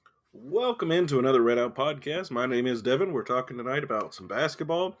Welcome into another Red Out podcast. My name is Devin. We're talking tonight about some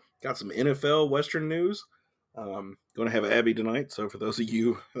basketball. Got some NFL Western news. Going to have Abby tonight, so for those of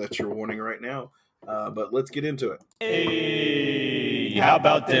you that you're wanting right now, but let's get into it. Hey, how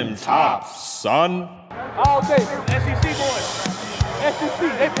about them tops, son? All day, SEC boys. SEC,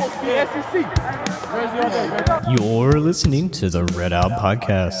 they supposed to be SEC. Where's your day, You're listening to the Red Out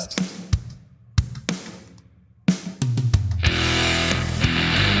Podcast.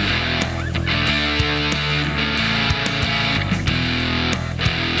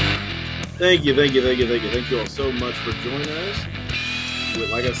 Thank you all so much for joining us.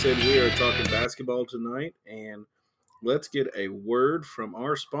 Like I said, we are talking basketball tonight, and let's get a word from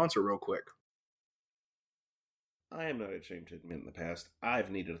our sponsor real quick. I am not ashamed to admit in the past,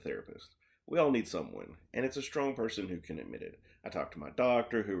 I've needed a therapist. We all need someone, and it's a strong person who can admit it. I talked to my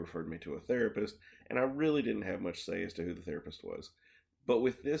doctor, who referred me to a therapist, and I really didn't have much say as to who the therapist was. But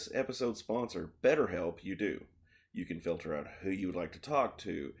with this episode's sponsor, BetterHelp, you do. You can filter out who you would like to talk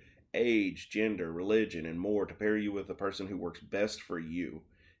to, age, gender, religion, and more to pair you with the person who works best for you.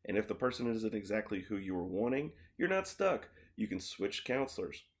 And if the person isn't exactly who you were wanting, you're not stuck. You can switch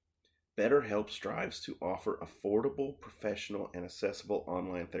counselors. BetterHelp strives to offer affordable, professional, and accessible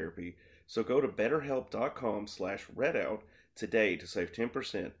online therapy. So go to betterhelp.com/redout today to save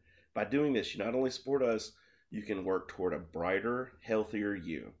 10%. By doing this, you not only support us, you can work toward a brighter, healthier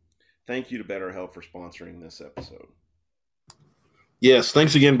you. Thank you to BetterHelp for sponsoring this episode. Yes,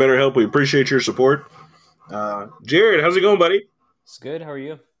 thanks again, BetterHelp. We appreciate your support. Jared, how's it going, buddy? It's good. How are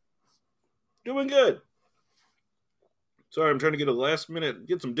you? Doing good. Sorry, I'm trying to get a last minute,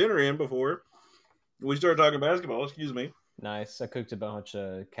 get some dinner in before we start talking basketball. Excuse me. Nice. I cooked a bunch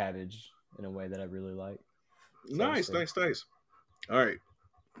of cabbage in a way that I really like. So Nice. All right.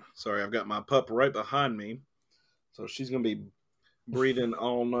 Sorry, I've got my pup right behind me. So she's going to be breathing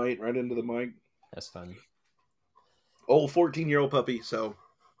all night right into the mic. That's fun. Old 14-year-old puppy, so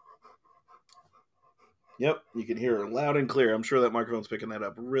yep, you can hear her loud and clear. I'm sure that microphone's picking that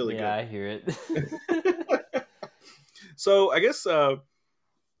up really good. Yeah, I hear it. So I guess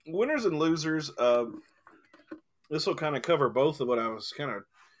winners and losers, this will kind of cover both of what I was kind of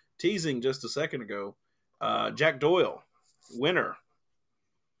teasing just a second ago. Jack Doyle, winner.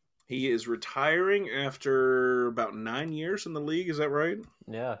 He is retiring after about 9 years in the league. Is that right?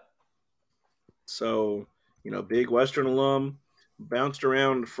 Yeah. So, big Western alum, bounced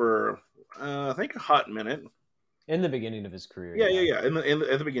around for, I think, a hot minute. In the beginning of his career. Yeah.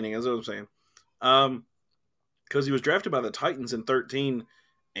 At the beginning, as I was saying. Because he was drafted by the Titans in 2013,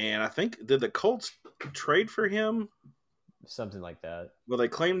 and I think, did the Colts trade for him? Something like that. Well, they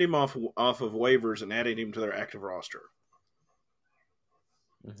claimed him off of waivers and added him to their active roster.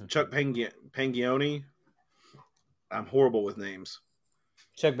 Mm-hmm. Chuck Pangione. I'm horrible with names.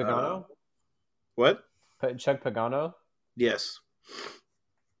 Chuck Pagano? What? Chuck Pagano? Yes.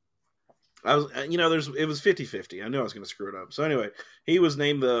 I was, it was 50-50. I knew I was going to screw it up. So anyway, he was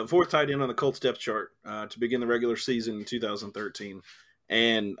named the fourth tight end on the Colts depth chart to begin the regular season in 2013.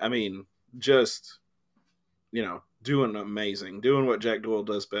 And, just, doing amazing. Doing what Jack Doyle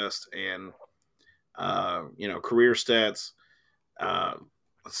does best. And, career stats.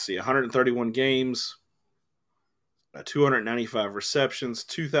 Let's see, 131 games, 295 receptions,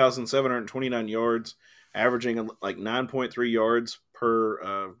 2,729 yards, averaging like 9.3 yards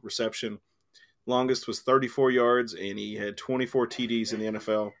per reception. Longest was 34 yards, and he had 24 TDs in the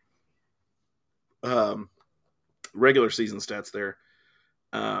NFL. Regular season stats there.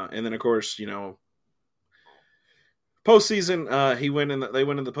 And then, of course, postseason, they went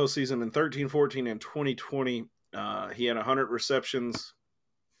in the postseason in 13, 14, and 2020. He had 100 receptions.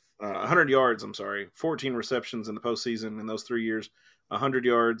 100 yards, 14 receptions in the postseason in those 3 years, 100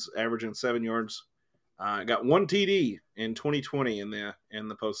 yards, averaging 7 yards. Got one TD in 2020 in the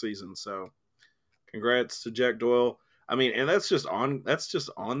postseason. So, congrats to Jack Doyle. And that's just on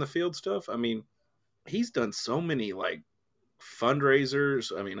the field stuff. He's done so many like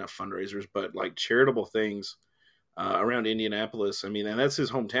fundraisers. Not fundraisers, but like charitable things around Indianapolis. And that's his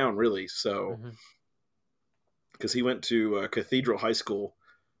hometown, really. So, because he went to Cathedral High School.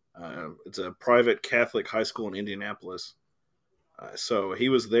 It's a private Catholic high school in Indianapolis. So he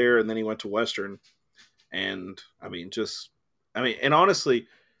was there, and then he went to Western. And, and honestly,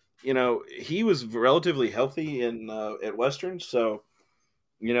 he was relatively healthy at Western. So,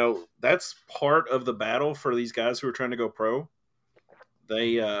 that's part of the battle for these guys who are trying to go pro.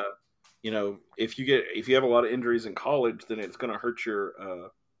 They, if you have a lot of injuries in college, then it's going to hurt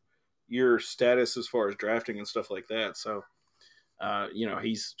your status as far as drafting and stuff like that. So,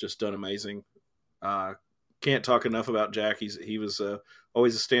 he's just done amazing. can't talk enough about Jack. He was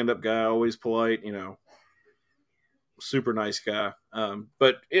always a stand-up guy, always polite, super nice guy.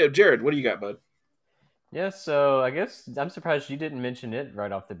 But yeah, Jared, what do you got, bud? Yeah, so I guess I'm surprised you didn't mention it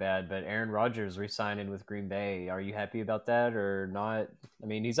right off the bat, but Aaron Rodgers re-signing with Green Bay. Are you happy about that or not? I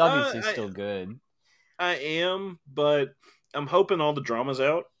mean, he's obviously still good. I am, but I'm hoping all the drama's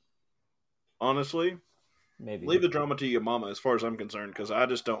out. Honestly, Maybe leave the drama to your mama, as far as I'm concerned, because I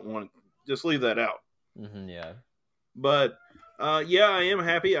just don't want just leave that out. Yeah. But yeah, I am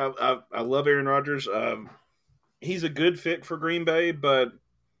happy. I love Aaron Rodgers. He's a good fit for Green Bay, but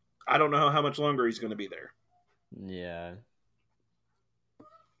I don't know how much longer he's going to be there. Yeah.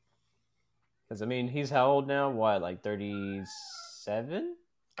 Because, I mean, he's how old now? What, like 37?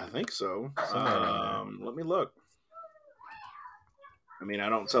 I think so. Somewhere Let me look. I mean, I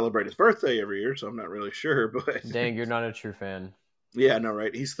don't celebrate his birthday every year, so I'm not really sure. But dang, you're not a true fan. Yeah, no,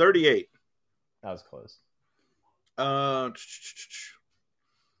 right? He's 38. That was close.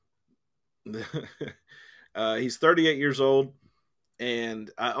 He's 38 years old, and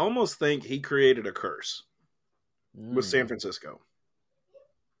I almost think he created a curse with San Francisco.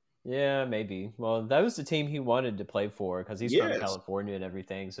 Yeah, maybe. Well, that was the team he wanted to play for because he's from California and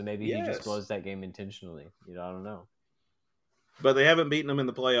everything. So maybe he just blows that game intentionally. I don't know. But they haven't beaten him in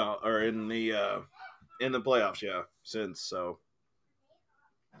the playoff or in the playoffs, since. So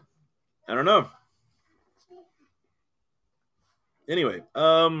I don't know. Anyway,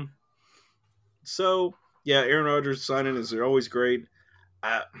 so yeah, Aaron Rodgers signing is always great.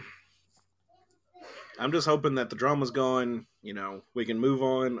 I'm just hoping that the drama's gone. We can move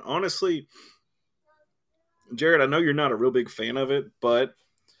on. Honestly, Jared, I know you're not a real big fan of it, but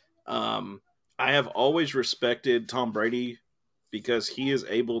I have always respected Tom Brady because he is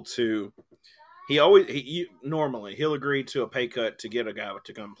able to. Normally he'll agree to a pay cut to get a guy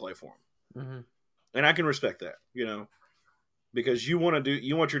to come play for him, and I can respect that. Because you want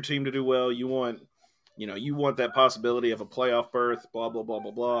your team to do well. You want that possibility of a playoff berth. Blah blah blah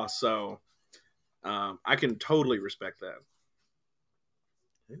blah blah. So. I can totally respect that.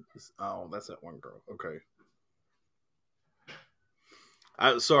 Oh, that's that one girl. Okay.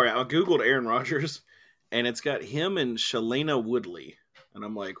 I Googled Aaron Rodgers, and it's got him and Shailene Woodley. And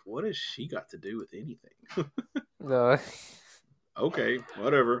I'm like, what has she got to do with anything? No. Okay,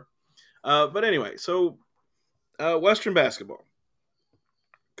 whatever. But anyway, so Western basketball.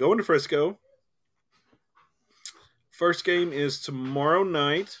 Going to Frisco. First game is tomorrow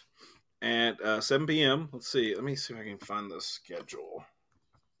night at 7 p.m. Let's see. Let me see if I can find the schedule.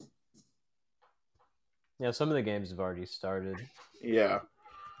 Yeah, some of the games have already started. Yeah,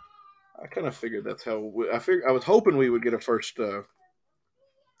 I kind of figured that's how. I was hoping we would get the first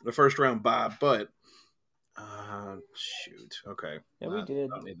round bye, but shoot. Okay. Yeah, we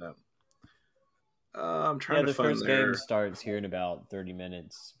did. Don't need that. I'm trying to find the first game starts here in about 30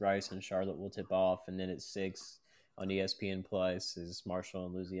 minutes. Rice and Charlotte will tip off, and then at 6 on ESPN Plus is Marshall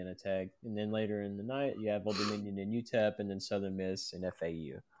and Louisiana Tech. And then later in the night, you have Old Dominion and UTEP, and then Southern Miss and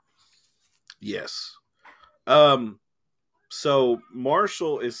FAU. Yes. So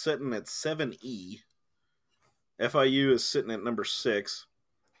Marshall is sitting at 7E. FIU is sitting at number 6.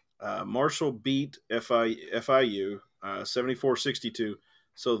 Marshall beat FIU 74-62.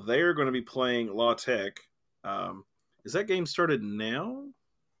 So they're going to be playing La Tech. Is that game started now?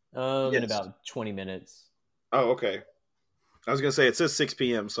 In about 20 minutes. Oh, okay. I was going to say it says 6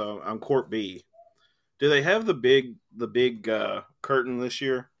 p.m., so I'm Court B. Do they have the big curtain this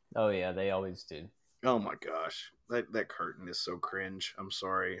year? Oh, yeah, they always do. Oh, my gosh. That curtain is so cringe. I'm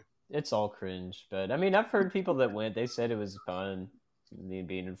sorry. It's all cringe. But, I mean, I've heard people that went. They said it was fun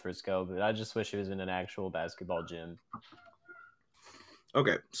being in Frisco, but I just wish it was in an actual basketball gym.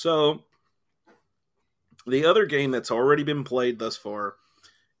 Okay, so the other game that's already been played thus far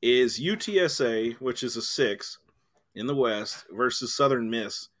is UTSA, which is a 6 in the West, versus Southern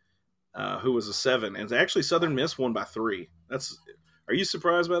Miss, who was a 7. And actually, Southern Miss won by 3. Are you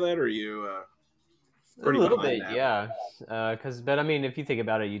surprised by that, or are you pretty a little bit, now? Yeah. But I mean, if you think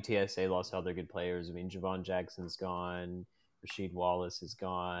about it, UTSA lost all their good players. I mean, Javon Jackson's gone, Rasheed Wallace is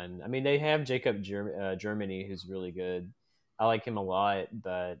gone. I mean, they have Jacob Germany, who's really good. I like him a lot,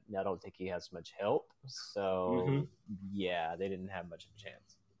 but I don't think he has much help. So, yeah, they didn't have much of a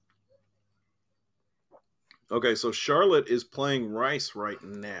chance. Okay, so Charlotte is playing Rice right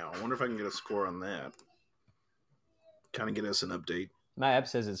now. I wonder if I can get a score on that. Kind of get us an update. My app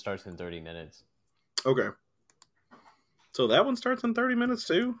says it starts in 30 minutes. Okay. So that one starts in 30 minutes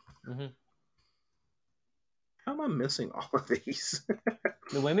too? Mm-hmm. How am I missing all of these?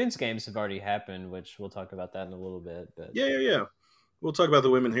 The women's games have already happened, which we'll talk about that in a little bit. But Yeah. We'll talk about the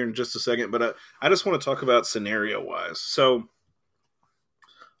women here in just a second, but I just want to talk about scenario wise. So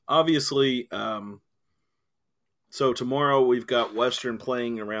obviously, so tomorrow we've got Western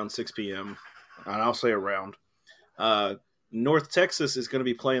playing around 6 p.m. and I'll say around. North Texas is going to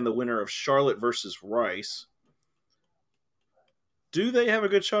be playing the winner of Charlotte versus Rice. Do they have a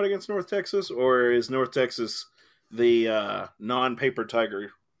good shot against North Texas, or is North Texas the non-paper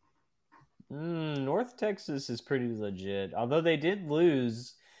tiger? North Texas is pretty legit, although they did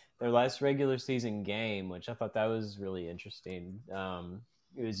lose their last regular season game, which I thought that was really interesting.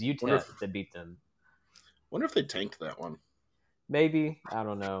 It was UTEP that beat them. Wonder if they tanked that one. Maybe, I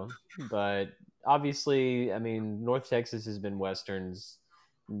don't know, but obviously, I mean, North Texas has been Western's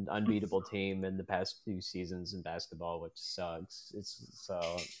unbeatable team in the past few seasons in basketball, which sucks. So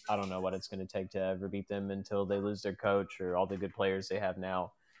I don't know what it's going to take to ever beat them until they lose their coach or all the good players they have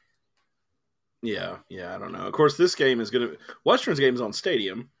now. Yeah, I don't know. Of course, this game is going to Western's game is on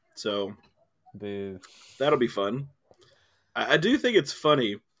Stadium, so boo. That'll be fun. I do think it's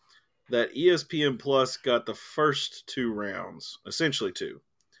funny that ESPN Plus got the first 2 rounds, essentially 2.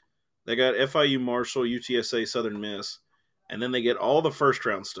 They got FIU, Marshall, UTSA, Southern Miss, and then they get all the first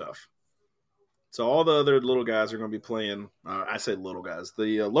round stuff. So all the other little guys are going to be playing. I say little guys.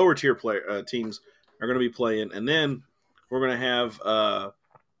 The lower tier teams are going to be playing, and then we're going to have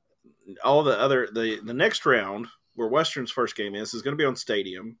all the other the next round where Western's first game is going to be on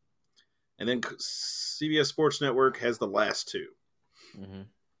Stadium, and then CBS Sports Network has the last 2. Mm-hmm.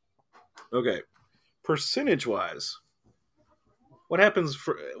 Okay, percentage wise,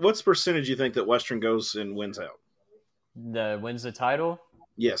 what's percentage you think that Western goes and wins out? Wins the title?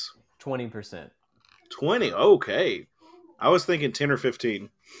 Yes, 20%. 20. Okay, I was thinking 10 or 15.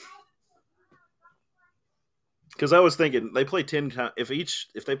 Because I was thinking they play 10 times.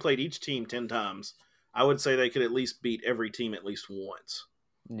 If they played each team 10 times, I would say they could at least beat every team at least once.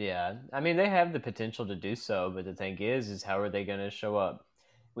 Yeah, I mean they have the potential to do so, but the thing is how are they going to show up?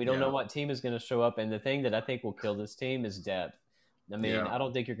 We don't know what team is going to show up, and the thing that I think will kill this team is depth. I mean, I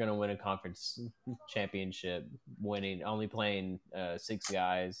don't think you're going to win a conference championship only playing 6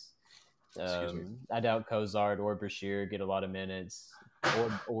 guys. I doubt Kozard or Brashear get a lot of minutes.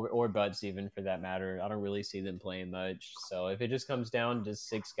 Or Butts even for that matter. I don't really see them playing much. So if it just comes down to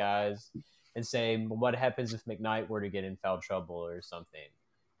 6 guys and say what happens if McKnight were to get in foul trouble or something.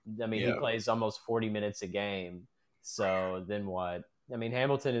 I mean, he plays almost 40 minutes a game. So then what? I mean,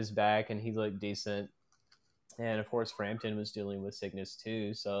 Hamilton is back and he looked decent. And of course, Frampton was dealing with sickness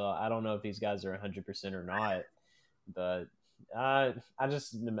too. So I don't know if these guys are 100% or not. But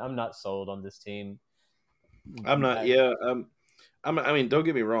I'm not sold on this team. I'm not. Yeah. I mean, don't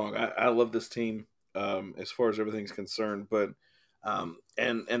get me wrong. I love this team as far as everything's concerned, but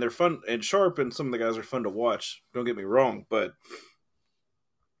and they're fun and Sharp and some of the guys are fun to watch. Don't get me wrong, but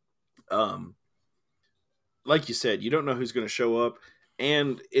like you said, you don't know who's going to show up,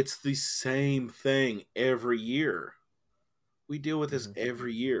 and it's the same thing every year. We deal with this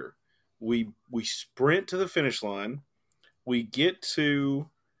every year. We sprint to the finish line. We get to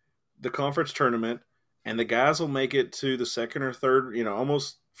the conference tournament. And the guys will make it to the second or third,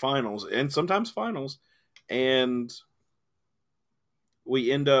 almost finals and sometimes finals. And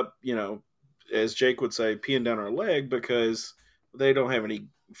we end up, as Jake would say, peeing down our leg because they don't have any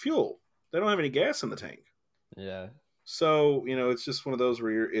fuel. They don't have any gas in the tank. Yeah. So, it's just one of those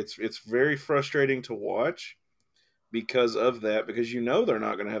where it's very frustrating to watch because of that, because they're not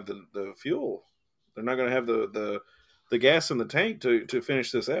going to have the fuel. They're not going to have the gas in the tank to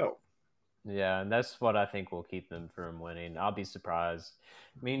finish this out. Yeah, and that's what I think will keep them from winning. I'll be surprised.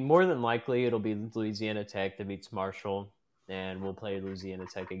 I mean, more than likely, it'll be Louisiana Tech that beats Marshall, and we'll play Louisiana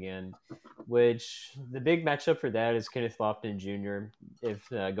Tech again, which the big matchup for that is Kenneth Lofton Jr. if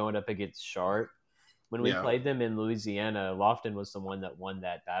going up against Sharp. When we played them in Louisiana, Lofton was the one that won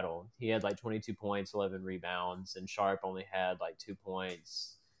that battle. He had like 22 points, 11 rebounds, and Sharp only had like 2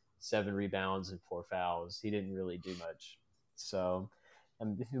 points, 7 rebounds, and 4 fouls. He didn't really do much. So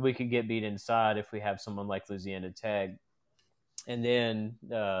we could get beat inside if we have someone like Louisiana Tech. And then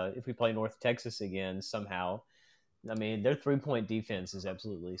if we play North Texas again somehow, I mean, their 3-point defense is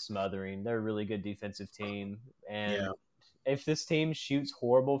absolutely smothering. They're a really good defensive team. And if this team shoots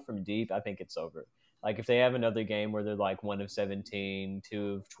horrible from deep, I think it's over. Like if they have another game where they're like 1 of 17, 2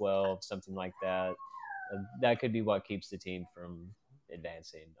 of 12, something like that, that could be what keeps the team from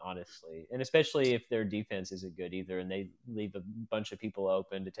advancing, honestly. And especially if their defense isn't good either and they leave a bunch of people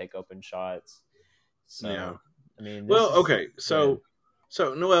open to take open shots. So I mean, so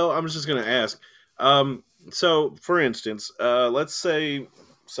Noel, I was just going to ask, so for instance, let's say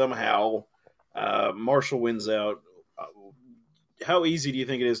somehow Marshall wins out. how easy do you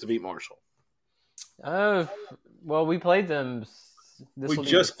think it is to beat Marshall? Uh, well, we played them. This We will be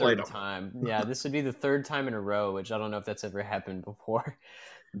just the played third them. time. Yeah, this would be the third time in a row, which I don't know if that's ever happened before.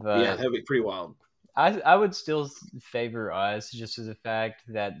 Yeah, But that'd be pretty wild. I would still favor us just as a fact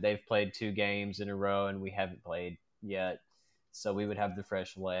that they've played 2 games in a row and we haven't played yet. So we would have the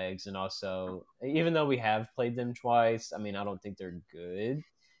fresh legs. And also, even though we have played them twice, I mean, I don't think they're good.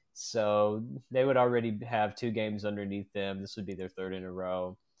 So they would already have 2 games underneath them. This would be their third in a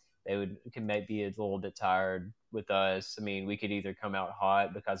row. They would can maybe be a little bit tired with us. I mean, we could either come out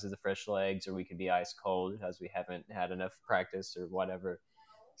hot because of the fresh legs, or we could be ice cold because we haven't had enough practice or whatever.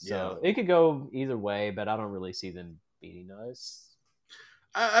 So it could go either way, but I don't really see them beating us.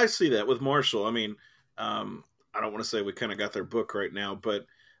 I see that with Marshall. I mean, I don't want to say we kind of got their book right now, but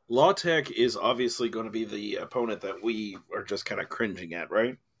La Tech is obviously going to be the opponent that we are just kind of cringing at,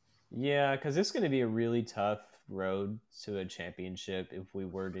 right? Yeah, because it's going to be a really tough road to a championship if we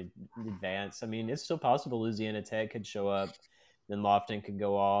were to advance. I mean, it's still possible Louisiana Tech could show up, then Lofton could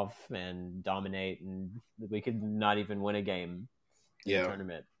go off and dominate, and we could not even win a game in the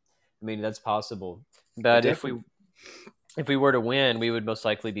tournament. I mean, that's possible. But if we were to win, we would most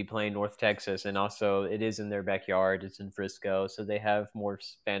likely be playing North Texas, and also it is in their backyard. It's in Frisco, so they have more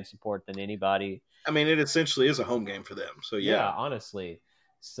fan support than anybody. I mean, it essentially is a home game for them. So Yeah, honestly.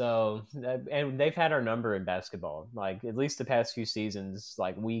 So, and they've had our number in basketball. Like, at least the past few seasons,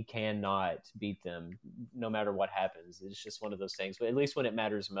 like, we cannot beat them no matter what happens. It's just one of those things. But at least when it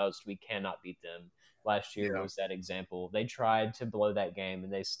matters most, we cannot beat them. Last year was that example. They tried to blow that game,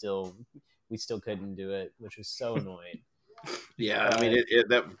 and we still couldn't do it, which was so annoying. Yeah, I mean,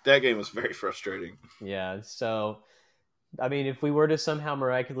 that game was very frustrating. Yeah, so I mean, if we were to somehow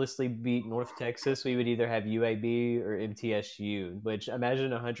miraculously beat North Texas, we would either have UAB or MTSU, which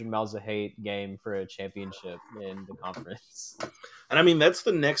imagine 100 miles of hate game for a championship in the conference. And I mean, that's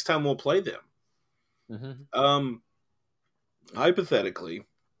the next time we'll play them. Mm-hmm. Hypothetically,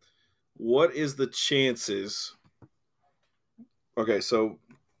 what is the chances? Okay, so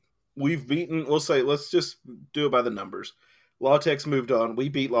we've beaten, we'll say, let's just do it by the numbers. La Tech's moved on. We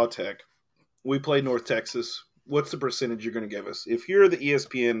beat La Tech. We played North Texas. What's the percentage you're going to give us? If you're the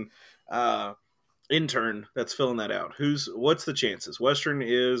ESPN intern that's filling that out, what's the chances? Western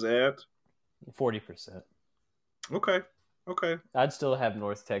is at 40%. Okay. I'd still have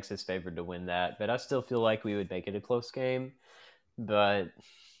North Texas favored to win that, but I still feel like we would make it a close game. But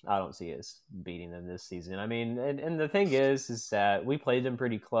I don't see us beating them this season. I mean, and the thing is that we played them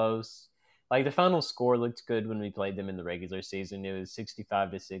pretty close. Like, the final score looked good when we played them in the regular season. It was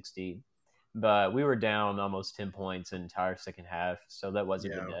 65-60. But we were down almost 10 points in the entire second half, so that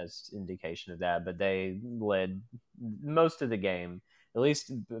wasn't the best indication of that. But they led most of the game, at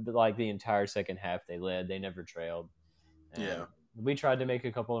least like the entire second half. They led; they never trailed. And we tried to make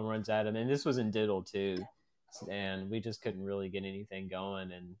a couple of runs at them, and this was in Diddle too, and we just couldn't really get anything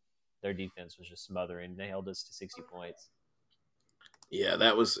going. And their defense was just smothering. They held us to 60 points. Yeah,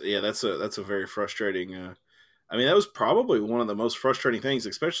 that's a very frustrating. I mean, that was probably one of the most frustrating things,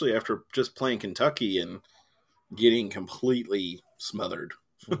 especially after just playing Kentucky and getting completely smothered.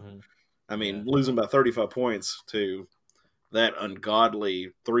 Mm-hmm. I mean, losing by 35 points to that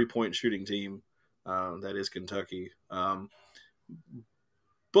ungodly 3-point shooting team that is Kentucky.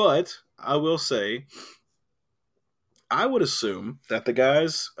 But I will say, I would assume that the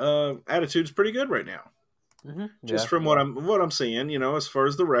guys' attitude's pretty good right now. Mm-hmm. Just from what I'm seeing, as far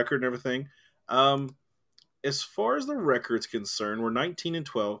as the record and everything. As far as the record's concerned, we're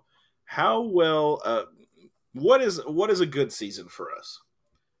 19-12. How well? What is a good season for us?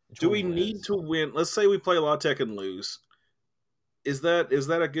 Do we need to win? Let's say we play La Tech and lose. Is that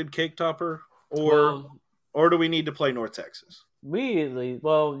a good cake topper, or do we need to play North Texas? You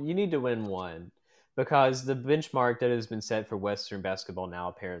need to win one, because the benchmark that has been set for Western basketball now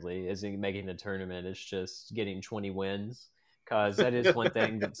apparently isn't making the tournament. It's just getting 20 wins. Because that is one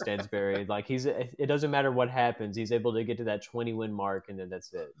thing that Stansbury, like, it doesn't matter what happens, he's able to get to that 20-win mark, and then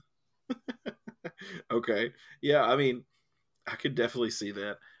that's it. Okay. Yeah, I mean, I could definitely see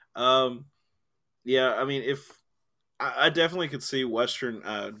that. Yeah, I mean, I definitely could see Western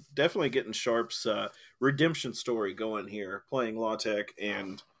definitely getting Sharp's redemption story going here, playing La Tech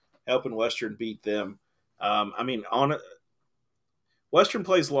and helping Western beat them. I mean, Western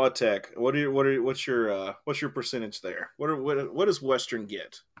plays La Tech. What's your percentage there? What does Western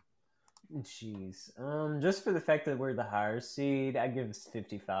get? Jeez, just for the fact that we're the higher seed, I give us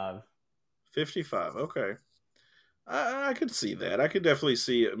 55. 55. Okay, I could see that. I could definitely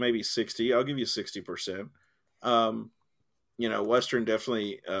see maybe 60. I'll give you 60%. Western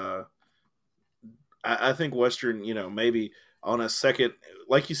definitely. I think Western, maybe on a second.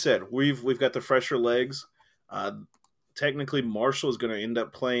 Like you said, we've got the fresher legs. Technically, Marshall is going to end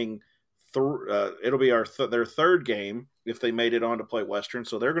up playing. It'll be their third game if they made it on to play Western,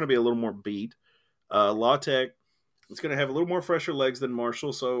 so they're going to be a little more beat. La Tech is going to have a little more fresher legs than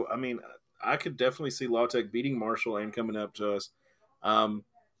Marshall, so I mean, I could definitely see La Tech beating Marshall and coming up to us.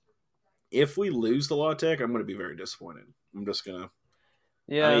 If we lose the La Tech, I'm going to be very disappointed. I'm just going to.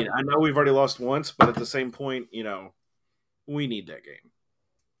 Yeah. I mean, I know we've already lost once, but at the same point, we need that game.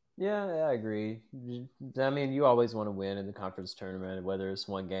 Yeah, I agree. I mean, you always want to win in the conference tournament, whether it's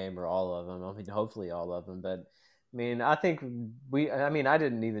one game or all of them. I mean, hopefully all of them. But, I mean, I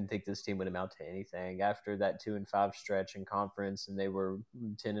didn't even think this team would amount to anything. After that 2-5 stretch in conference, and they were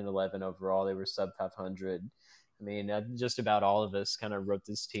 10-11 overall, they were sub 500. I mean, just about all of us kind of wrote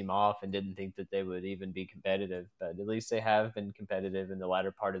this team off and didn't think that they would even be competitive. But at least they have been competitive in the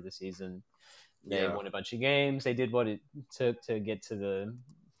latter part of the season. They won a bunch of games. They did what it took to get to the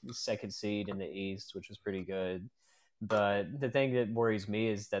second seed in the East, which was pretty good. But the thing that worries me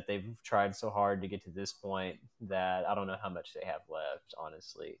is that they've tried so hard to get to this point that I don't know how much they have left,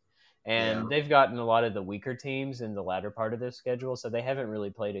 honestly. And they've gotten a lot of the weaker teams in the latter part of their schedule, so they haven't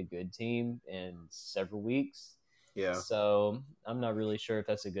really played a good team in several weeks. Yeah. So I'm not really sure if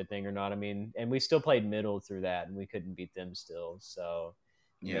that's a good thing or not. I mean, and we still played Middle through that, and we couldn't beat them still. So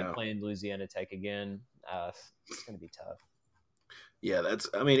playing Louisiana Tech again, it's going to be tough. Yeah, it's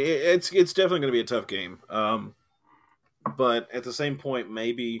definitely going to be a tough game. But at the same point,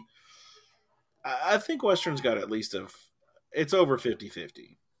 maybe I think Western's got at least it's over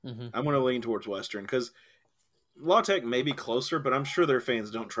 50-50. Mm-hmm. I'm going to lean towards Western because La Tech may be closer, but I'm sure their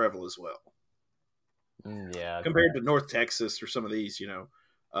fans don't travel as well. Yeah, compared to North Texas or some of these, they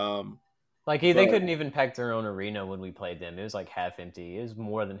couldn't even pack their own arena when we played them. It was like half empty. It was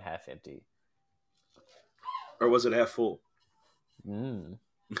more than half empty. Or was it half full?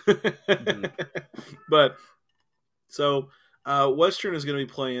 But so Western is going to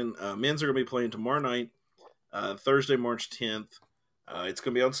be playing. Men's are going to be playing tomorrow night, Thursday, March 10th. It's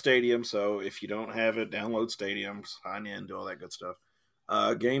going to be on Stadium, so if you don't have it, download Stadium, sign in, do all that good stuff.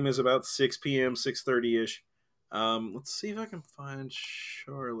 Game is about 6 p.m., 6:30-ish. Let's see if I can find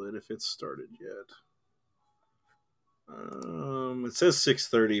Charlotte if it's started yet. It says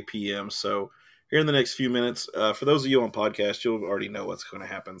 6:30 p.m., so here in the next few minutes, for those of you on podcast, you'll already know what's going to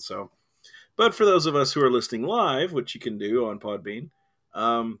happen. So, but for those of us who are listening live, which you can do on Podbean,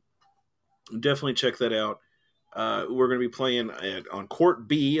 definitely check that out. We're going to be playing on Court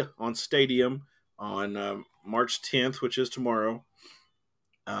B on Stadium on March 10th, which is tomorrow.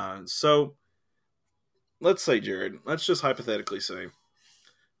 So let's say, Jared, let's just hypothetically say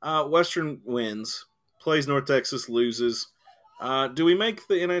Western wins, plays North Texas, loses. Do we make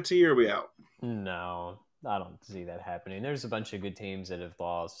the NIT or are we out? No, I don't see that happening. There's a bunch of good teams that have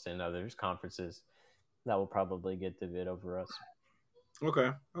lost in other conferences that will probably get the bid over us.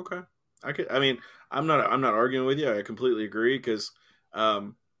 Okay. I'm not arguing with you. I completely agree because,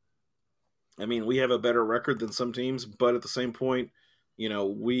 we have a better record than some teams, but at the same point,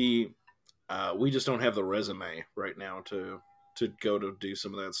 we just don't have the resume right now to go to do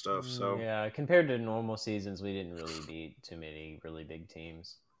some of that stuff. So yeah, compared to normal seasons, we didn't really beat too many really big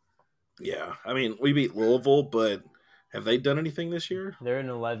teams. Yeah, we beat Louisville, but have they done anything this year? They're an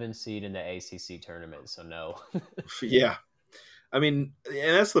 11 seed in the ACC tournament, so no. Yeah. And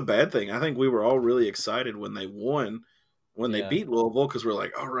that's the bad thing. I think we were all really excited when they won, when they beat Louisville, because we're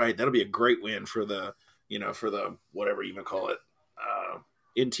like, all right, that'll be a great win for the whatever you even call it,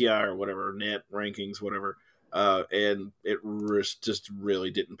 NTI or whatever, net rankings, whatever. And it just really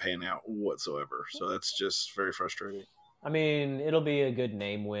didn't pan out whatsoever. So that's just very frustrating. It'll be a good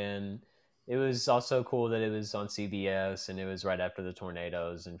name win. It was also cool that it was on CBS and it was right after the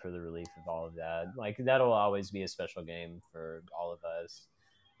tornadoes and for the relief of all of that. That'll always be a special game for all of us.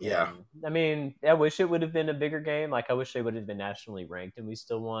 Yeah. I wish it would have been a bigger game. I wish they would have been nationally ranked and we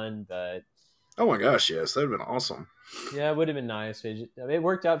still won, but... Oh my gosh, yes. That would have been awesome. Yeah, it would have been nice. It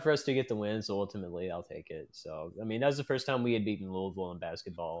worked out for us to get the win, so ultimately I'll take it. So, that was the first time we had beaten Louisville in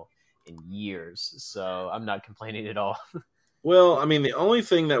basketball in years, so I'm not complaining at all. Well, the only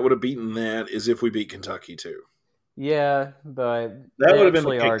thing that would have beaten that is if we beat Kentucky too. Yeah, but that would have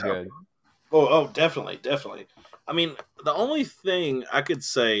been the good. Oh, definitely. The only thing I could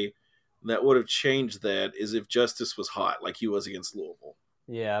say that would have changed that is if Justice was hot, like he was against Louisville.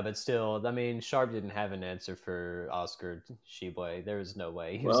 Yeah, but still, Sharp didn't have an answer for Oscar Tshiebwe. There was no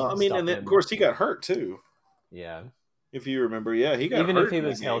way. And then, of course, he got hurt too. Yeah. If you remember, he got even hurt if he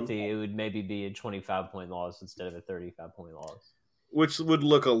was healthy, it would maybe be a 25-point loss instead of a 35-point loss, which would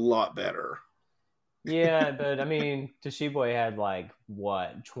look a lot better. Yeah, but I mean, Toshiboy had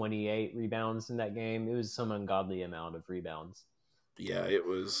 28 rebounds in that game. It was some ungodly amount of rebounds. Yeah, it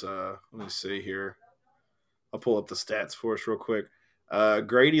was. Let me see here. I'll pull up the stats for us real quick.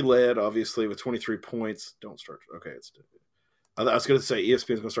 Grady led, obviously, with 23 points. Don't start. Okay, I was going to say ESPN's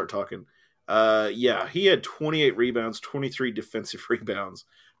going to start talking. Yeah, he had 28 rebounds, 23 defensive rebounds.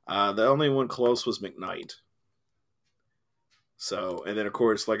 The only one close was McKnight. So, and then of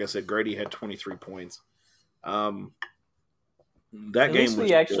course, like I said, Grady had 23 points. That At game least was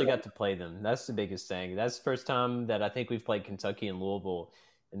we actually good. got to play them. That's the biggest thing. That's the first time that I think we've played Kentucky and Louisville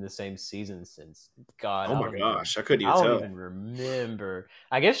in the same season since God, Oh my gosh, I couldn't even I don't tell. even remember.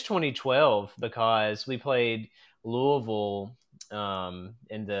 I guess 2012 because we played Louisville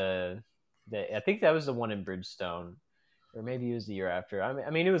in the I think that was the one in Bridgestone, or maybe it was the year after. I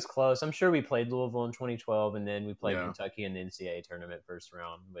mean, it was close. I'm sure we played Louisville in 2012, and then we played Yeah, Kentucky in the NCAA tournament first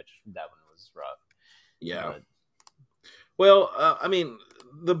round, which that one was rough. yeah. But Well, I mean,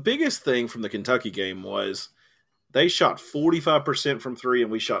 the biggest thing from the Kentucky game was they shot 45% from three,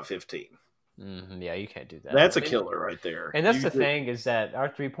 and we shot 15. yeah, you can't do that. That's I a mean, killer right there. and that's the thing is that our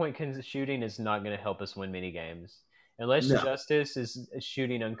 3-point shooting is not going to help us win many games unless No, Justice is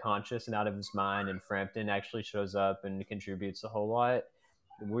shooting unconscious and out of his mind, and Frampton actually shows up and contributes a whole lot.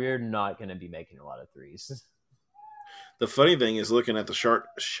 We're not going to be making a lot of threes. the funny thing is looking at the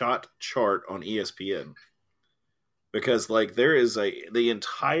shot chart on ESPN because like there is the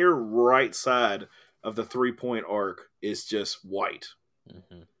entire right side of the 3-point arc is just white.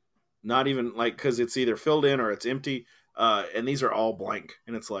 Mm-hmm. Not even like because it's either filled in or it's empty, and these are all blank.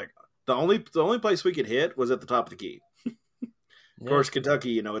 And it's like the only place we could hit was at the top of the key. Of Yeah, course,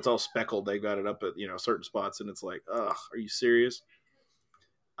 Kentucky, it's all speckled. They got it up at certain spots, and it's like, ugh, are you serious?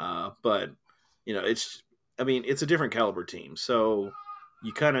 But it's I mean it's a different caliber team, so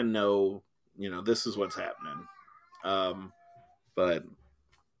you kind of know this is what's happening. But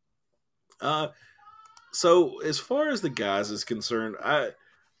uh, so as far as the guys is concerned, I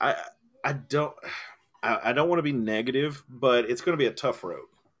I don't I don't want to be negative, but it's going to be a tough road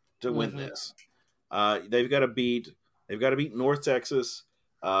to win mm-hmm. this. They've got to beat North Texas.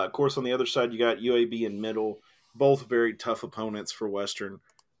 Of course, on the other side, you got UAB and Middle, both very tough opponents for Western.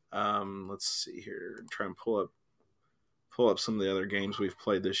 Let's see here, try and pull up some of the other games we've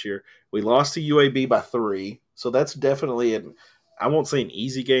played this year. We lost to UAB by 3, so that's definitely I won't say an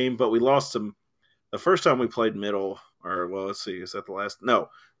easy game, but we lost them the first time we played Middle. Or well, let's see, is that the last? No,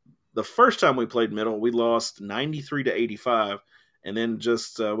 the first time we played Middle, we lost 93-85, and then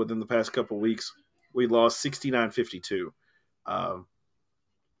just within the past couple of weeks, we lost 69-52.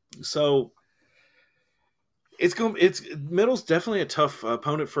 So it's Middle's definitely a tough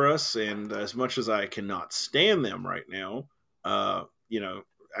opponent for us, and as much as I cannot stand them right now, I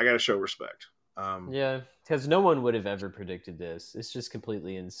got to show respect. Yeah, because no one would have ever predicted this. It's just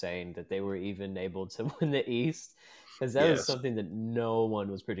completely insane that they were even able to win the East, because that was Yes, something that no one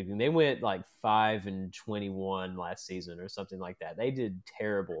was predicting. They went 5-21 last season or something like that. They did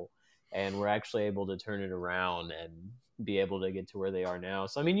terrible, and were actually able to turn it around and be able to get to where they are now.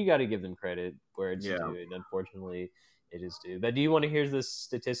 So I mean, you got to give them credit where it's yeah, due, and unfortunately, it is due. But do you want to hear the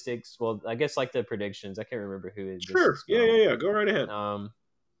statistics? Well, I guess the predictions. I can't remember who this sure, is yeah, from. yeah, yeah. Go right ahead.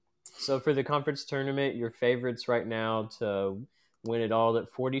 So for the conference tournament, your favorites right now to win it all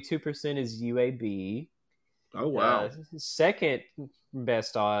at 42% is UAB. Oh wow, Second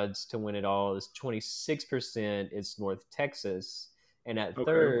best odds to win it all is 26%. It's North Texas. And at okay,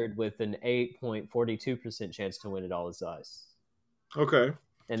 third, with an 8.42% chance to win it all, is us. okay.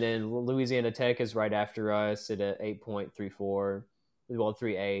 And then Louisiana Tech is right after us at 8.34, well,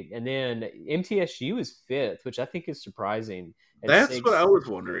 3.8. And then MTSU is fifth, which I think is surprising. At That's what I six, was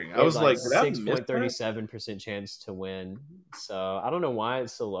wondering. I they had was like, did I miss that? 6.37% chance to win. So I don't know why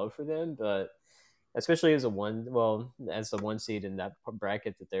it's so low for them, but especially as as the one seed in that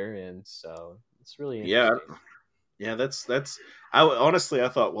bracket that they're in. So it's really Yeah, interesting. yeah. That's. I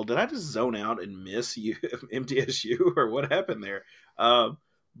thought, well, did I just zone out and miss you MTSU or what happened there?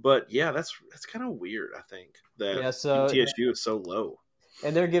 But yeah, that's kind of weird. I think that Yeah. So MTSU is so low.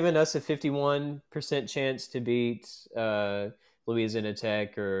 and they're giving us a 51% chance to beat Louisiana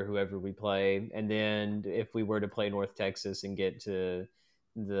Tech or whoever we play. And then if we were to play North Texas and get to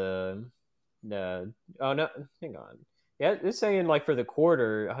the oh no, hang on. Yeah, it's saying for the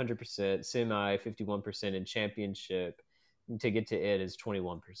quarter 100%, semi 51%, and championship to get to it is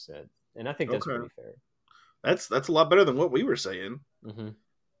 21%. And I think that's Okay, pretty fair. that's a lot better than what we were saying. Mm-hmm.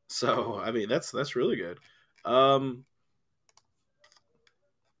 So I mean, that's really good. Um,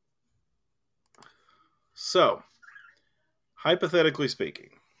 so hypothetically speaking,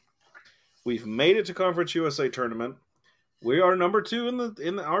 We've made it to Conference USA tournament. We are number 2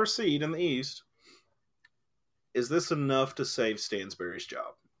 in our seed in the East. Is this enough to save Stansbury's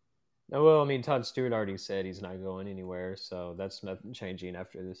job? Oh, well, I mean, Todd Stewart already said he's not going anywhere, so that's not changing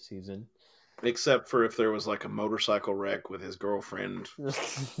after this season. Except for if there was like a motorcycle wreck with his girlfriend.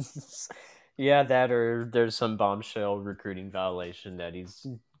 Yeah, that or there's some bombshell recruiting violation that he's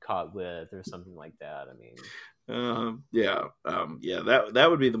caught with or something like that. I mean, that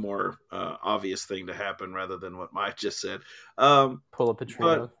would be the more obvious thing to happen rather than what Mike just said. pull up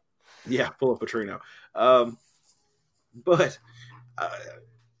Petrino. Pull up Petrino.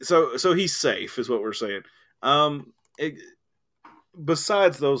 So he's safe, is what we're saying.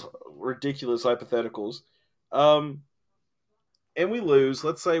 Besides those ridiculous hypotheticals, and we lose.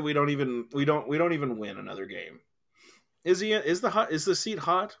 Let's say we don't even win another game. Is the seat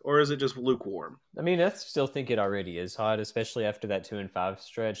hot, or is it just lukewarm? I mean, I still think it already is hot, especially after that 2-5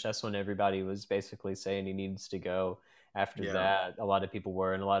 stretch. That's when everybody was basically saying he needs to go. After that, a lot of people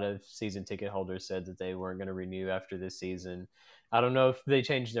were, and a lot of season ticket holders said that they weren't going to renew after this season. I don't know if they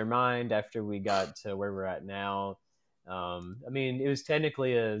changed their mind after we got to where we're at now. I mean, it was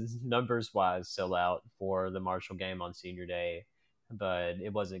technically a numbers-wise sellout for the Marshall game on Senior Day, but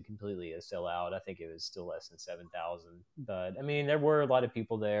it wasn't completely a sellout. I think it was still less than 7,000. But, I mean, there were a lot of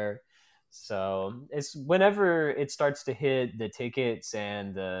people there. So it's whenever it starts to hit the tickets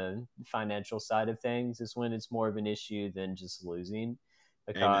and the financial side of things is when it's more of an issue than just losing.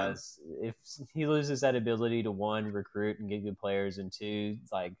 Because if he loses that ability to, 1, recruit and get good players, and 2,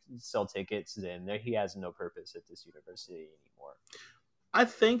 like, sell tickets, then he has no purpose at this university anymore. I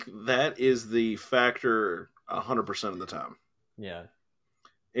think that is the factor 100% of the time. Yeah.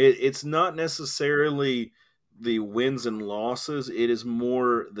 It's not necessarily the wins and losses. It is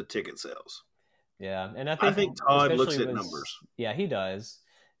more the ticket sales. Yeah, and I think Todd looks at numbers. Yeah, he does.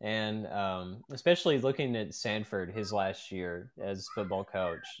 And especially looking at Sanford his last year as football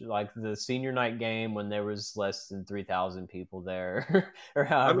coach, like the senior night game when there was less than 3,000 people there, or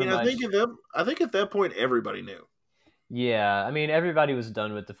however much. I think at that point everybody knew. Yeah, I mean everybody was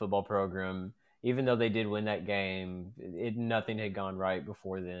done with the football program. Even though they did win that game, nothing had gone right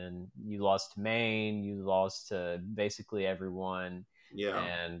before then. You lost to Maine, you lost to basically everyone. Yeah,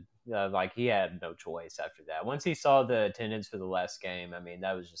 and like he had no choice after that. Once he saw the attendance for the last game, I mean,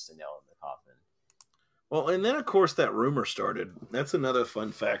 that was just a nail in the coffin. Well, and then of course that rumor started. That's another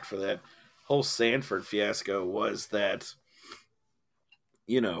fun fact for that whole Sanford fiasco was that,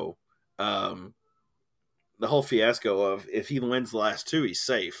 the whole fiasco of if he wins the last 2, he's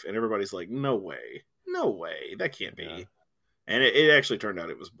safe, and everybody's like, no way, that can't be. Yeah. And it actually turned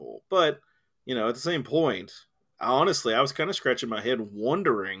out it was bull. But at the same point, honestly, I was kind of scratching my head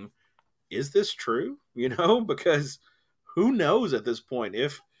wondering, is this true? Because who knows at this point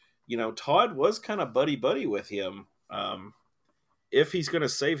if, Todd was kind of buddy with him, if he's going to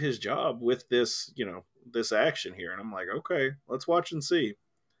save his job with this, this action here. And I'm like, okay, let's watch and see.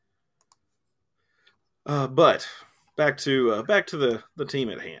 But back to the team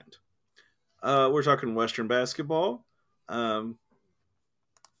at hand. We're talking Western basketball.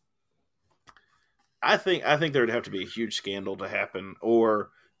 I think there'd have to be a huge scandal to happen, or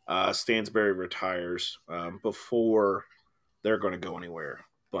Stansbury retires before they're going to go anywhere.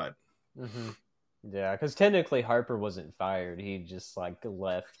 But yeah, because technically Harper wasn't fired; he just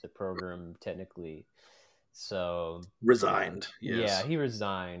left the program technically. So resigned. Yes. Yeah, he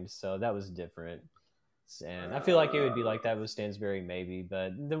resigned. So that was different. And I feel like it would be like that with Stansbury, maybe.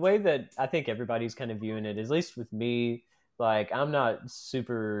 But the way that I think everybody's kind of viewing it, at least with me. I'm not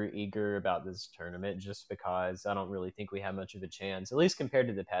super eager about this tournament just because I don't really think we have much of a chance, at least compared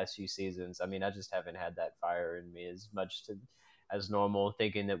to the past few seasons. I mean, I just haven't had that fire in me as much as normal,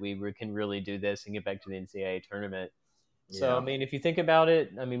 thinking that we can really do this and get back to the NCAA tournament. Yeah. So, I mean, if you think about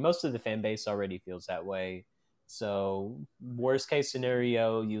it, I mean, most of the fan base already feels that way. So, worst case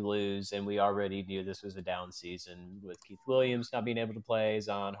scenario, you lose, and we already knew this was a down season with Keith Williams not being able to play,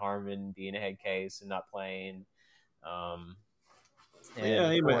 Zion Harmon being a head case and not playing.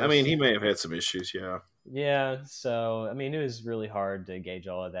 He may have had some issues. Yeah. So, I mean, it was really hard to gauge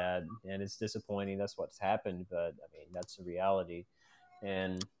all of that, and it's disappointing. That's what's happened, but I mean, that's the reality.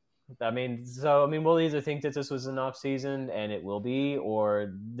 And we'll either think that this was an off season, and it will be,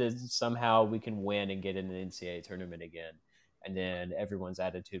 or that somehow we can win and get in the NCAA tournament again, and then everyone's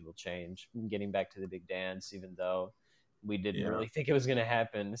attitude will change, getting back to the big dance, even though we didn't really think it was going to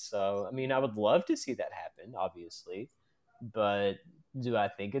happen. So, I mean, I would love to see that happen, obviously. But do I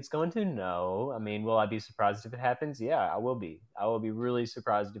think it's going to? No. I mean, will I be surprised if it happens? Yeah, I will be. I will be really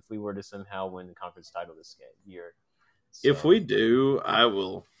surprised if we were to somehow win the conference title this year. So, if we do, I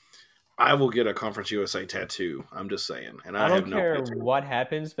I will get a Conference USA tattoo. I'm just saying, and I I have don't no care tattoo. what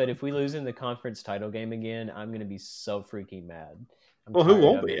happens, but if we lose in the conference title game again, I'm gonna be so freaking mad. I'm Well, who tired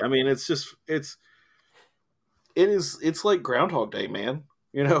won't of be? it. I mean, it's like Groundhog Day, man.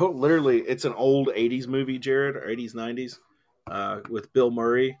 You know, literally, it's an old '80s movie, Jared, or '80s '90s, with Bill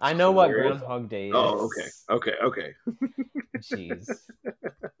Murray. I It's know what hilarious. Groundhog Day Oh, okay, is. okay, okay. Jeez.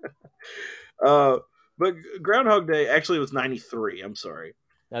 Uh, but Groundhog Day actually was '93. I'm sorry.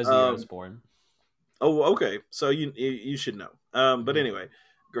 That was the year I was Um, born. oh, okay. So you should know. But Mhm. anyway,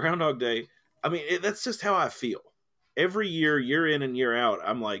 Groundhog Day. I mean, that's just how I feel. Every year in and year out,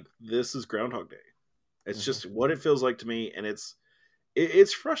 I'm like, this is Groundhog Day. It's Mhm. just what it feels like to me, and it's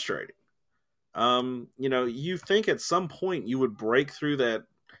frustrating. You think at some point you would break through that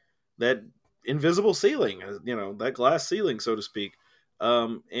invisible ceiling, that glass ceiling, so to speak,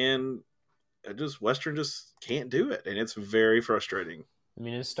 and Western just can't do it, and it's very frustrating. I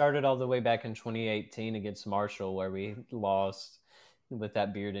mean, it started all the way back in 2018 against Marshall, where we lost with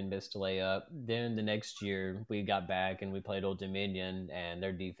that Bearden missed layup. Then the next year, we got back and we played Old Dominion, and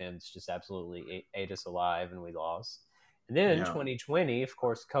their defense just absolutely ate us alive, and we lost. And then Yeah. 2020, of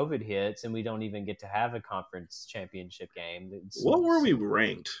course, COVID hits, and we don't even get to have a conference championship game. What were we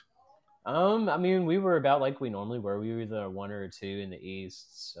ranked? I mean, we were about like we normally were. We were either 1 or 2 in the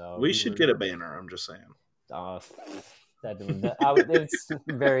East, so We we should were. get a banner. I'm just saying. It's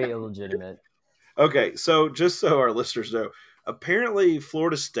very illegitimate. Okay, so just so our listeners know, apparently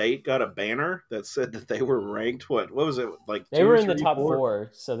Florida State got a banner that said that they were ranked. What was it like? They were in the top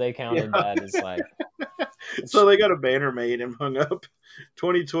 4, so they counted Yeah. that as like. So they got a banner made and hung up.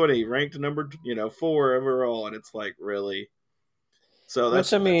 2020 ranked number 4 overall, and it's like really. So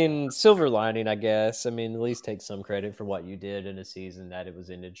Which, I mean, silver lining, I guess. I mean, at least take some credit for what you did in a season that it was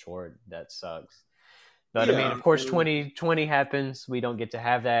ended short. That sucks. But I mean, of course, 2020 happens. We don't get to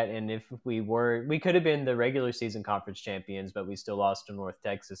have that. And if we could have been the regular season conference champions, but we still lost to North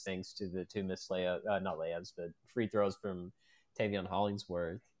Texas thanks to the 2 missed not layups, but free throws from Tavion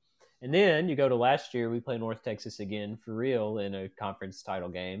Hollingsworth. And then you go to last year, we play North Texas again for real in a conference title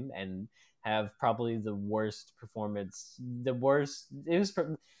game and have probably the worst performance. The worst.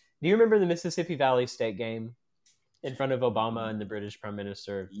 Do you remember the Mississippi Valley State game in front of Obama and the British Prime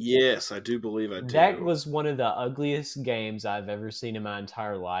Minister? Yes, I do believe I do. That was one of the ugliest games I've ever seen in my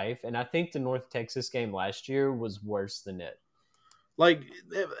entire life. And I think the North Texas game last year was worse than it. Like,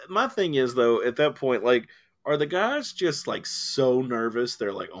 my thing is, though, at that point, like, are the guys just like so nervous?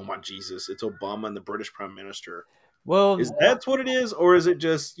 They're like, "Oh my Jesus, it's Obama and the British Prime Minister." Well, Is that what it is, or is it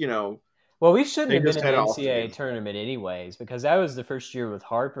just Well, we shouldn't they have been just in the had off NCAA game? tournament anyways, because that was the first year with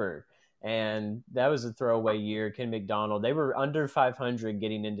Harper, and that was a throwaway year. Ken McDonald, they were under 500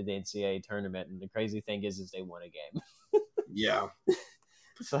 getting into the NCAA tournament, and the crazy thing is they won a game. Yeah,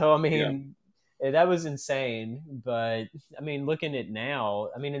 So I mean, that was insane. But I mean, looking at now,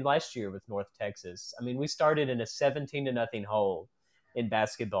 I mean, in last year with North Texas, I mean, we started in a 17-0 hole in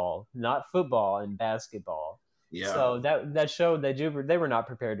basketball, not football, in basketball. yeah. So that showed that they were not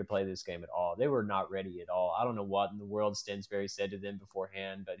prepared to play this game at all. They were not ready at all. I don't know what in the world Stensberry said to them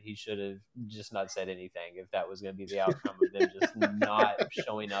beforehand, but he should have just not said anything if that was going to be the outcome of them just not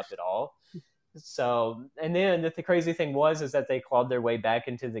showing up at all. So, and then the crazy thing is that they clawed their way back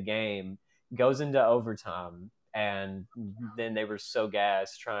into the game, goes into overtime, and then they were so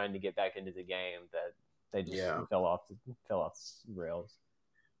gassed trying to get back into the game that they just fell off the rails.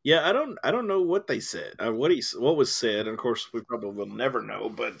 Yeah, I don't know what they said, what was said, and of course we probably will never know.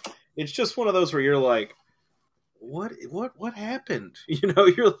 But it's just one of those where you're like, what happened?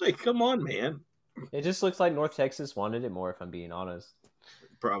 You're like, come on, man. It just looks like North Texas wanted it more, if I'm being honest.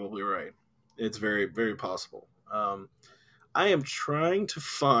 Probably right. It's very, very possible. I am trying to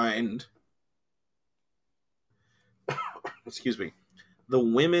find, excuse me, the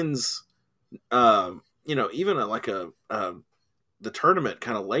women's, even like the tournament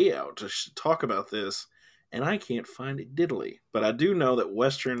kind of layout to talk about this, and I can't find it diddly. But I do know that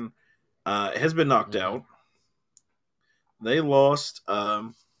Western has been knocked out. They lost.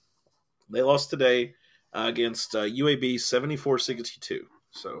 They lost today against UAB 74-62.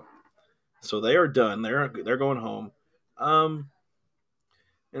 So they are done. They're going home. And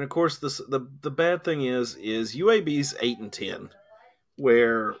of course, the bad thing is UAB's 8-10,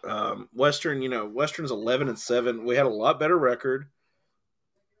 where Western's 11-7. We had a lot better record.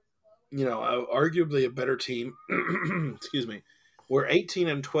 Arguably a better team. Excuse me. We're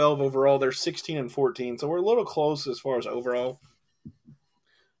 18-12 overall. They're 16-14, so we're a little close as far as overall.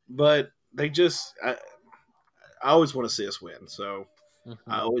 But they just, I always want to see us win. So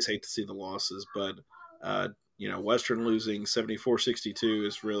I always hate to see the losses, but Western losing 74-62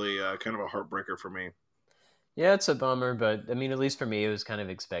 is really kind of a heartbreaker for me. Yeah, it's a bummer, but I mean, at least for me, it was kind of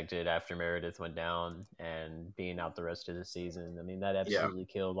expected after Meredith went down and being out the rest of the season. I mean, that Yeah. absolutely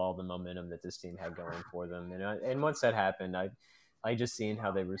killed all the momentum that this team had going for them. And once that happened, I just seen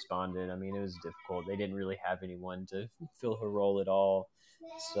how they responded. I mean, it was difficult. They didn't really have anyone to fill her role at all.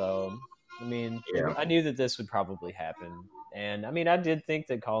 So, I mean, Yeah. I knew that this would probably happen. And I mean, I did think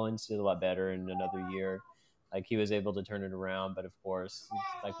that Collins did a lot better in another year. Like he was able to turn it around, but of course,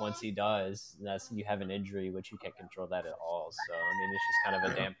 like once he does, you have an injury, which you can't control that at all. So I mean, it's just kind of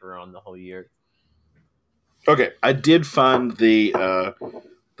a damper on the whole year. Okay, I did find the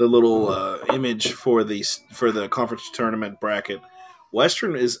little image for the conference tournament bracket.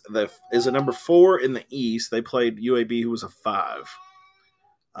 Western is a number 4 in the East. They played UAB, who was a 5,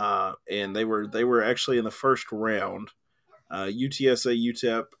 and they were actually in the first round. UTSA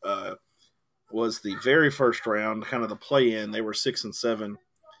UTEP was the very first round, kind of the play-in. They were 6 and 7,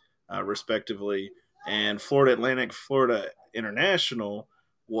 respectively, and Florida Atlantic, Florida International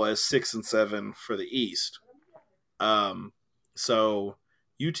was 6 and 7 for the East. So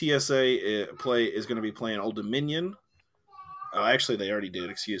UTSA is going to be playing Old Dominion. Actually, they already did.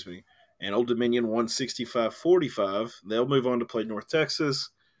 Excuse me. And Old Dominion won 65-45. They'll move on to play North Texas.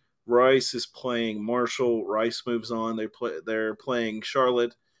 Rice is playing Marshall. Rice moves on. They're playing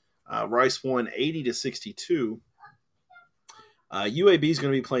Charlotte. Rice won 80-62. UAB is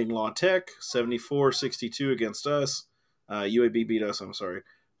going to be playing La Tech, 74-62 against us. UAB beat us, I'm sorry.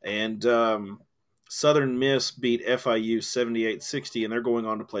 And Southern Miss beat FIU 78-60, and they're going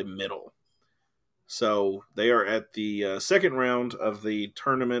on to play Middle. So they are at the second round of the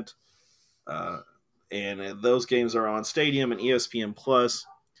tournament, and those games are on Stadium and ESPN Plus.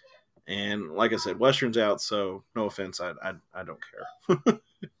 And like I said, Western's out, so no offense, I don't care.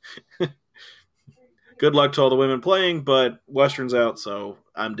 Good luck to all the women playing, but Western's out, so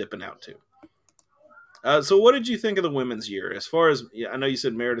I'm dipping out too. So what did you think of the women's year? As far as, I know you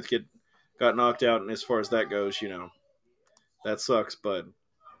said Meredith got knocked out, and as far as that goes, that sucks, but...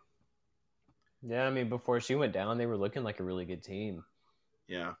 Yeah, I mean, before she went down, they were looking like a really good team.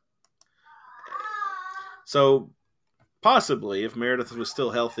 Yeah. So, possibly, if Meredith was still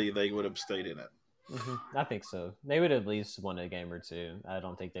healthy, they would have stayed in it. Mm-hmm. I think so. They would have at least won a game or two. I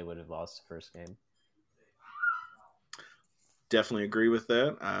don't think they would have lost the first game. Definitely agree with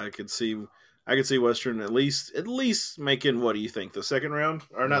that. I could see Western at least making, what do you think, the second round?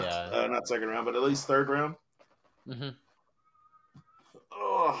 Or not not second round, but at least third round? Mm-hmm.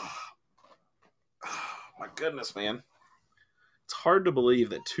 Oh, my goodness, man. It's hard to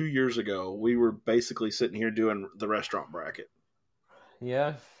believe that 2 years ago we were basically sitting here doing the restaurant bracket.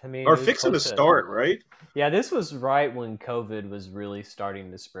 Yeah, I mean... Or fixing to start, right? Yeah, this was right when COVID was really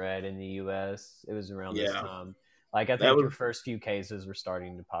starting to spread in the U.S. It was around this time. Like, I think your first few cases were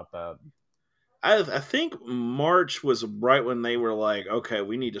starting to pop up. I think March was right when they were like, okay,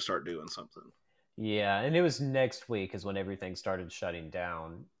 we need to start doing something. Yeah, and it was next week is when everything started shutting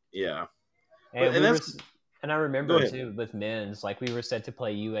down. Yeah. And I remember, too, with men's, like, we were set to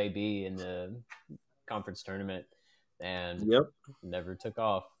play UAB in the conference tournament, and never took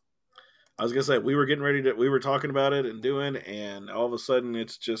off. I was going to say, we were talking about it and doing, and all of a sudden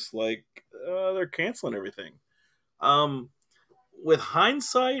it's just like, they're canceling everything. With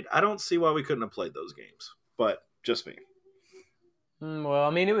hindsight, I don't see why we couldn't have played those games, but just me. Well, I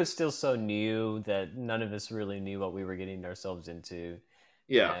mean, it was still so new that none of us really knew what we were getting ourselves into.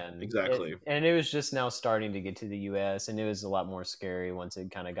 Yeah, exactly. And it was just now starting to get to the U.S., and it was a lot more scary once it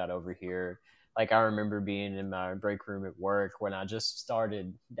kind of got over here. Like, I remember being in my break room at work when I just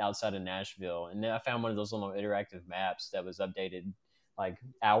started outside of Nashville, and then I found one of those little interactive maps that was updated like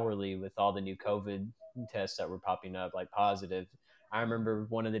hourly with all the new COVID tests that were popping up, like positive. I remember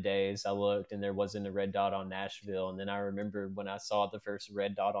one of the days I looked and there wasn't a red dot on Nashville. And then I remember when I saw the first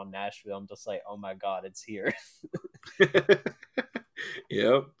red dot on Nashville, I'm just like, oh my God, it's here.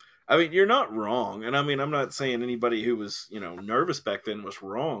 Yep. I mean, you're not wrong. And I mean, I'm not saying anybody who was, nervous back then was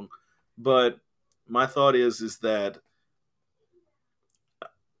wrong. But my thought is that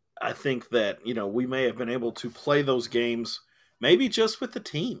I think that, we may have been able to play those games maybe just with the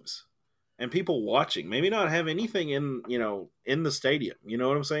teams and people watching, maybe not have anything in the stadium. You know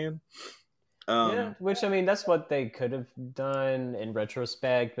what I'm saying? Yeah, which, I mean, that's what they could have done in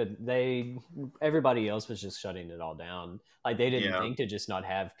retrospect, but everybody else was just shutting it all down. Like, they didn't think to just not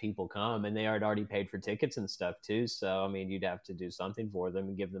have people come, and they had already paid for tickets and stuff too. So, I mean, you'd have to do something for them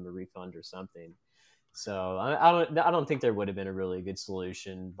and give them a refund or something. So I don't think there would have been a really good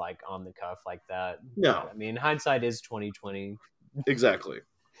solution, like, on the cuff like that. No. But, I mean, hindsight is 20/20. Exactly.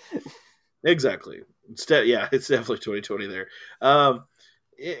 Yeah, it's definitely 2020 there. And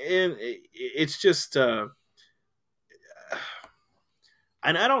it's just, and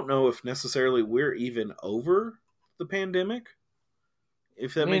I don't know if necessarily we're even over the pandemic,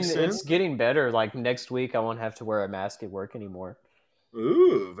 if I that mean, makes it's sense. getting better. Like next week, I won't have to wear a mask at work anymore.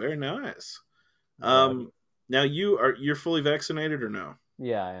 Ooh, very nice. Yeah, Now you're fully vaccinated or no?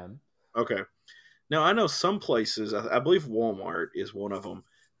 yeah, I am. Okay. Now I know some places, I believe Walmart is one of them,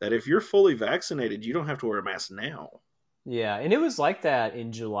 that if you're fully vaccinated, you don't have to wear a mask now. Yeah, and it was like that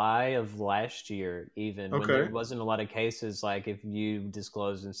in July of last year, even when there Okay. wasn't a lot of cases. Like if you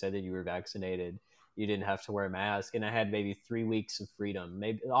disclosed and said that you were vaccinated, you didn't have to wear a mask. And I had maybe 3 weeks of freedom,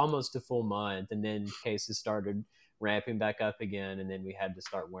 maybe almost a full month, and then cases started ramping back up again, and then we had to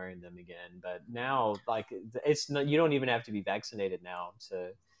start wearing them again. But now, like it's not, you don't even have to be vaccinated now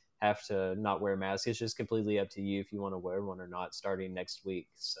to have to not wear a mask. It's just completely up to you if you want to wear one or not, starting next week.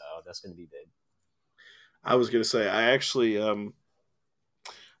 So that's going to be big. I was going to say I actually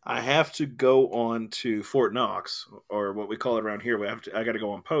I have to go on to Fort Knox, or what we call it around here. I got to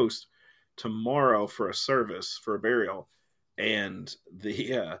go on post tomorrow for a service for a burial, and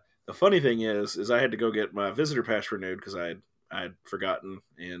the funny thing is I had to go get my visitor pass renewed because I'd forgotten,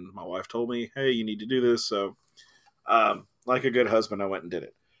 and my wife told me, hey, you need to do this. So, like a good husband, I went and did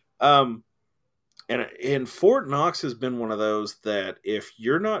it. And Fort Knox has been one of those that if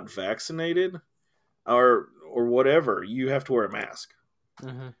you're not vaccinated or whatever, you have to wear a mask.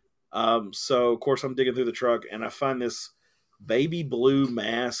 Mm-hmm. So of course I'm digging through the truck and I find this baby blue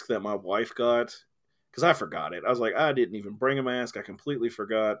mask that my wife got because I forgot it. I was like, I didn't even bring a mask. I completely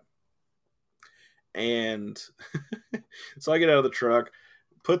forgot. And so I get out of the truck,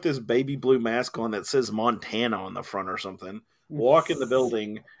 put this baby blue mask on that says Montana on the front or something, walk in the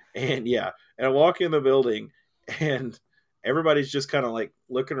building, and I walk in the building and everybody's just kind of like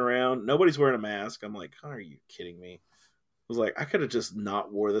looking around. Nobody's wearing a mask. I'm like, are you kidding me? I was like, I could have just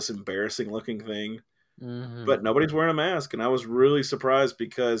not wore this embarrassing looking thing, Mm-hmm. but nobody's wearing a mask. And I was really surprised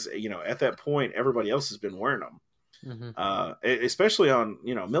because, at that point, everybody else has been wearing them. Mm-hmm. Especially on,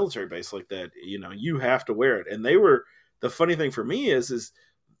 military base like that, you have to wear it. And the funny thing for me is,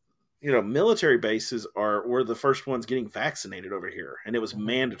 military bases were the first ones getting vaccinated over here, and it was Mm-hmm.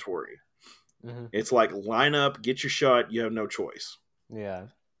 mandatory. Mm-hmm. It's like line up, get your shot. You have no choice. Yeah.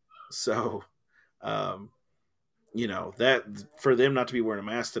 So, that for them not to be wearing a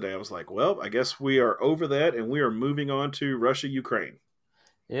mask today, I was like, well, I guess we are over that, and we are moving on to Russia, Ukraine.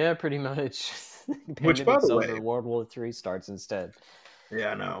 Yeah, pretty much. Which, by Pandemic's the over. way, World War III starts instead. yeah,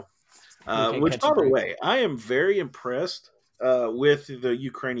 I know. You can't Which, catch a by the break. way, I am very impressed with the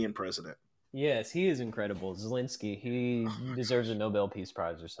Ukrainian president. Yes, he is incredible. Zelensky, he deserves a Nobel Peace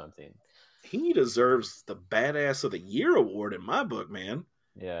Prize or something. He deserves the Badass of the Year award in my book, man.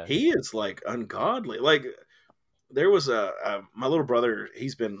 Yeah. He is like ungodly. Like there was my little brother.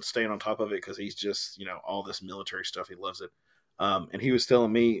 He's been staying on top of it because he's just all this military stuff. He loves it. And he was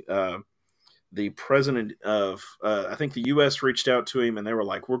telling me the president of I think the U.S. reached out to him and they were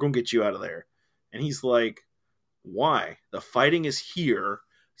like, "We're going to get you out of there." And he's like, "Why? The fighting is here.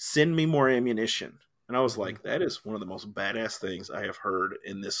 Send me more ammunition." And I was like, that is one of the most badass things I have heard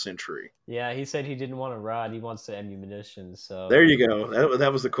in this century. Yeah, he said he didn't want to ride. He wants the ammunition. So There you go.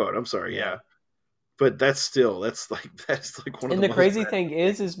 That was the quote. I'm sorry. yeah. Yeah. But that's like one of And the the most crazy thing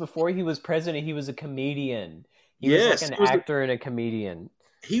is before he was president, he was a comedian. He was like Yes, an actor and a comedian.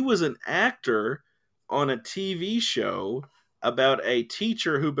 he was an actor on a TV show about a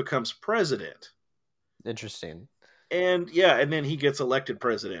teacher who becomes president. Interesting. And and then he gets elected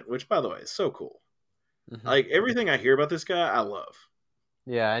president, which by the way is so cool. Mm-hmm. Like everything I hear about this guy, I love.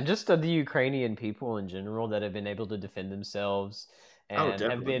 Yeah, and just the Ukrainian people in general that have been able to defend themselves and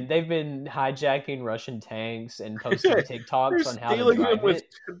they've been hijacking Russian tanks and posting TikToks on how to drive it.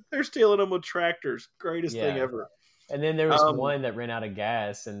 They're stealing them with tractors. Greatest thing ever. And then there was one that ran out of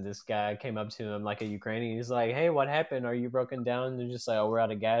gas, and this guy came up to him like a Ukrainian. He's like, "Hey, what happened? Are you broken down?" And they're just like, "Oh, we're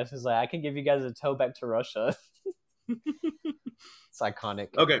out of gas." He's like, "I can give you guys a tow back to Russia." It's iconic.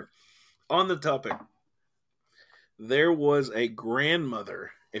 Okay, on the topic, there was a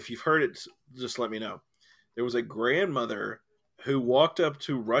grandmother. If you've heard it, just let me know. There was a grandmother who walked up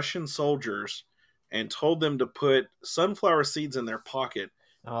to Russian soldiers and told them to put sunflower seeds in their pocket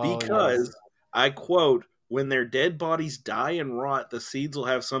because, I quote, when their dead bodies die and rot, the seeds will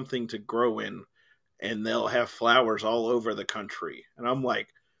have something to grow in and they'll have flowers all over the country. And I'm like,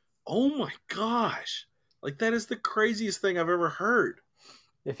 oh my gosh. Like, that is the craziest thing I've ever heard.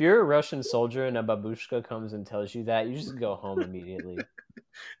 If you're a Russian soldier and a babushka comes and tells you that, you just go home immediately.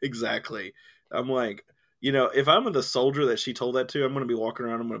 Exactly. I'm like, if I'm the soldier that she told that to, I'm going to be walking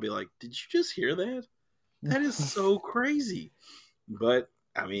around. I'm going to be like, did you just hear that? That is so crazy. But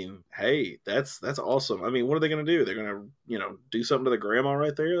I mean, hey, that's awesome. I mean, what are they going to do? They're going to, do something to the grandma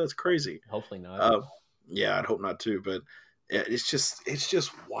right there? That's crazy. Hopefully not. Yeah, I'd hope not too. But it's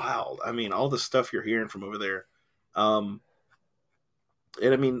just wild. I mean, all the stuff you're hearing from over there. And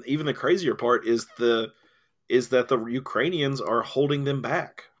I mean, even the crazier part is that the Ukrainians are holding them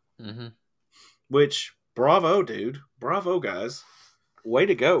back. Mm-hmm. Which, bravo, dude. Bravo, guys. Way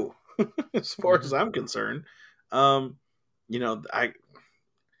to go, as far as I'm concerned. I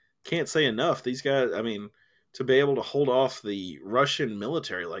can't say enough. These guys, I mean, to be able to hold off the Russian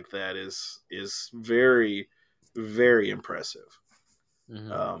military like that is very, very impressive.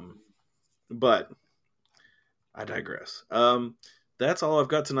 Mm-hmm. But I digress. That's all I've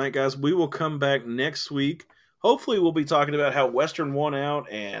got tonight, guys. We will come back next week. Hopefully, we'll be talking about how Western won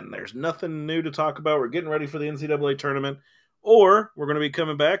out and there's nothing new to talk about. We're getting ready for the NCAA tournament. Or we're going to be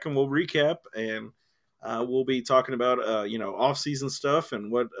coming back and we'll recap and we'll be talking about, off-season stuff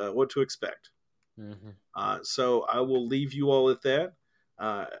and what to expect. Mm-hmm. So I will leave you all at that.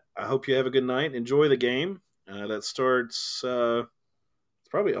 I hope you have a good night. Enjoy the game. That starts it's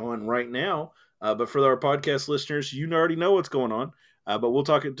probably on right now. But for our podcast listeners, you already know what's going on. But we'll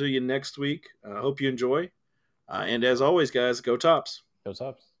talk to you next week. Hope you enjoy. And as always, guys, go Tops. Go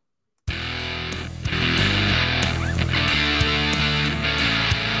Tops.